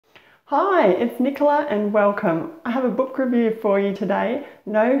Hi, it's Nicola and welcome. I have a book review for you today,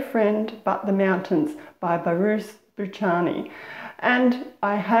 No Friend But the Mountains by Behrouz Boochani. And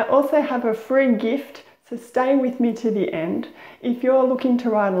I also have a free gift, so stay with me to the end. If you're looking to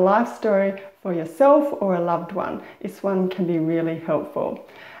write a life story for yourself or a loved one, this one can be really helpful.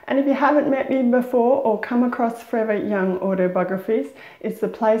 And if you haven't met me before or come across Forever Young autobiographies, it's the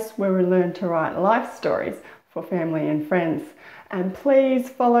place where we learn to write life stories for family and friends. And please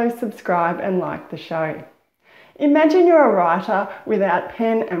follow, subscribe and like the show. Imagine you're a writer without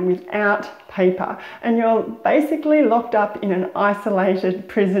pen and without paper, and you're basically locked up in an isolated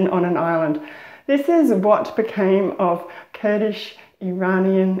prison on an island. This is what became of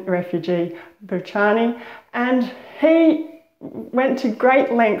Kurdish-Iranian refugee Boochani, and he went to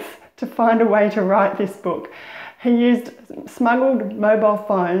great lengths to find a way to write this book. He used smuggled mobile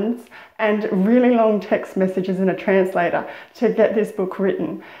phones and really long text messages in a translator to get this book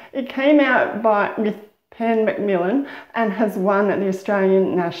written. It came out with Pen Macmillan and has won the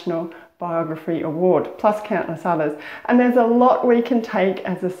Australian National Biography Award, plus countless others. And there's a lot we can take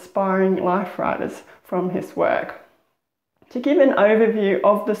as aspiring life writers from his work. To give an overview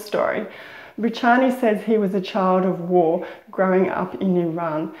of the story, Boochani says he was a child of war growing up in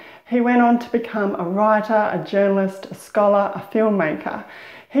Iran. He went on to become a writer, a journalist, a scholar, a filmmaker.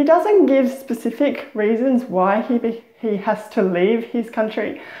 He doesn't give specific reasons why he has to leave his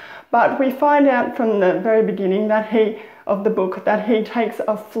country, but we find out from the very beginning of the book that he takes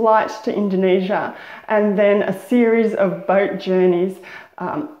a flight to Indonesia and then a series of boat journeys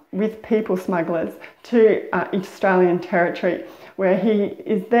with people smugglers to Australian territory, where he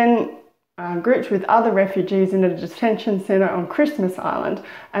is then grouped with other refugees in a detention centre on Christmas Island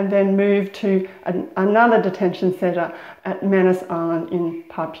and then moved to another detention centre at Manus Island in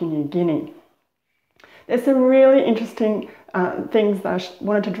Papua New Guinea. There's some really interesting things that I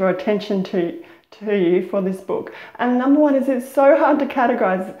wanted to draw attention to you for this book. And number one is it's so hard to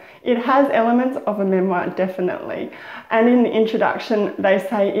categorise. It has elements of a memoir, definitely. And in the introduction, they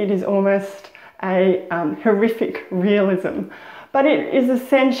say it is almost a horrific realism. But it is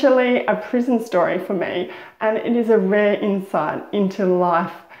essentially a prison story for me, and it is a rare insight into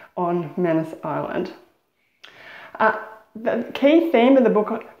life on Manus Island. The key theme of the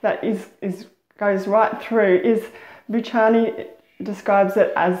book that goes right through is Boochani describes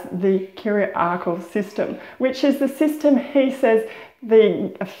it as the hierarchical system, which is the system he says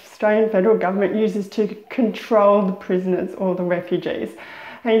the Australian federal government uses to control the prisoners or the refugees.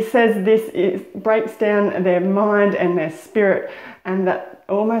 He says this breaks down their mind and their spirit, and that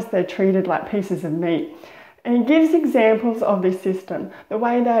almost they're treated like pieces of meat. And he gives examples of this system, the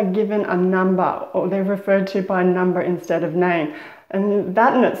way they're given a number or they're referred to by number instead of name. And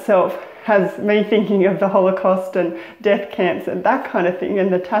that in itself has me thinking of the Holocaust and death camps and that kind of thing,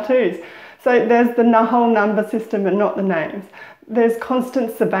 and the tattoos. So there's the whole number system and not the names. There's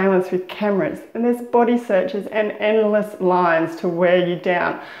constant surveillance with cameras, and there's body searches and endless lines to wear you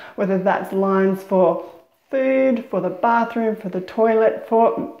down, whether that's lines for food, for the bathroom, for the toilet,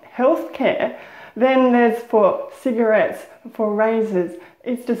 for healthcare. Then there's for cigarettes, for razors.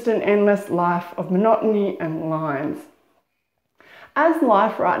 It's just an endless life of monotony and lines. As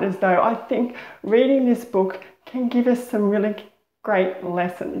life writers, though, I think reading this book can give us some really great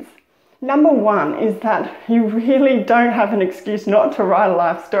lessons. Number one is that you really don't have an excuse not to write a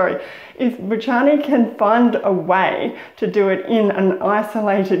life story. If Boochani can find a way to do it in an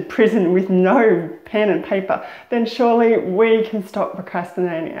isolated prison with no pen and paper, then surely we can stop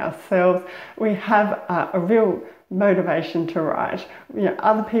procrastinating ourselves. We have a real motivation to write. You know,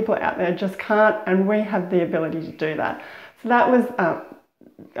 other people out there just can't, and we have the ability to do that. So that was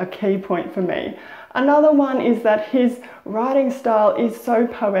a key point for me. Another one is that his writing style is so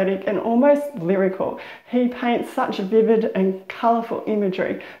poetic and almost lyrical. He paints such vivid and colourful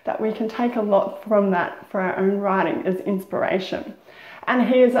imagery that we can take a lot from that for our own writing as inspiration. And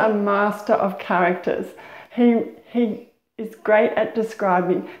he is a master of characters. He is great at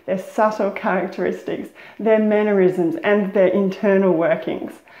describing their subtle characteristics, their mannerisms and their internal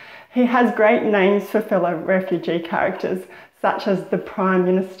workings. He has great names for fellow refugee characters, such as the Prime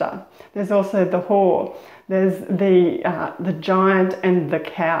Minister. There's also the whore. There's the giant and the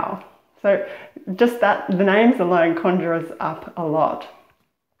cow. So just that, the names alone conjure us up a lot.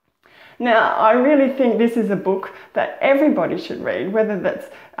 Now, I really think this is a book that everybody should read, whether that's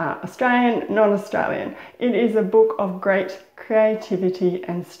Australian, non-Australian. It is a book of great creativity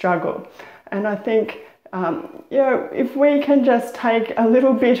and struggle. And I think if we can just take a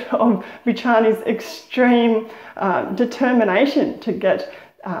little bit of Boochani's extreme determination to get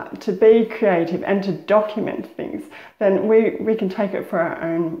to be creative and to document things, then we can take it for our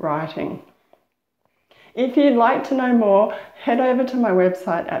own writing. If you'd like to know more, head over to my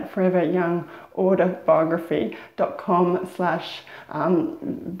website at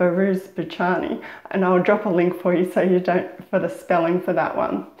foreveryoungautobiography.com/Behrouz Boochani, and I'll drop a link for you so you don't, for the spelling for that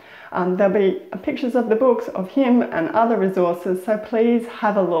one. There'll be pictures of the books, of him and other resources, so please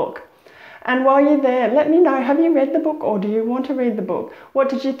have a look. And while you're there, let me know, have you read the book or do you want to read the book? What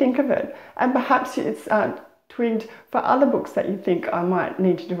did you think of it? And perhaps it's twigged for other books that you think I might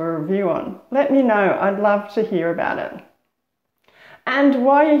need to do a review on. Let me know, I'd love to hear about it. And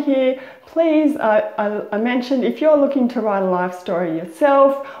while you're here, please, I mentioned if you're looking to write a life story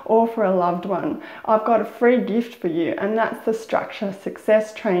yourself or for a loved one, I've got a free gift for you, and that's the Structure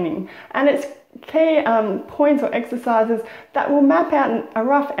Success Training. And it's key points or exercises that will map out a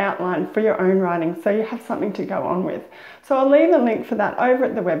rough outline for your own writing so you have something to go on with. So I'll leave a link for that over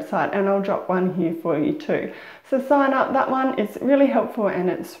at the website, and I'll drop one here for you too. So sign up, that one is really helpful and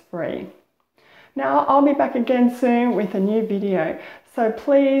it's free. Now I'll be back again soon with a new video, so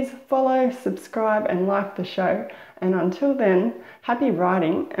please follow, subscribe and like the show, and until then, happy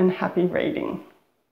writing and happy reading.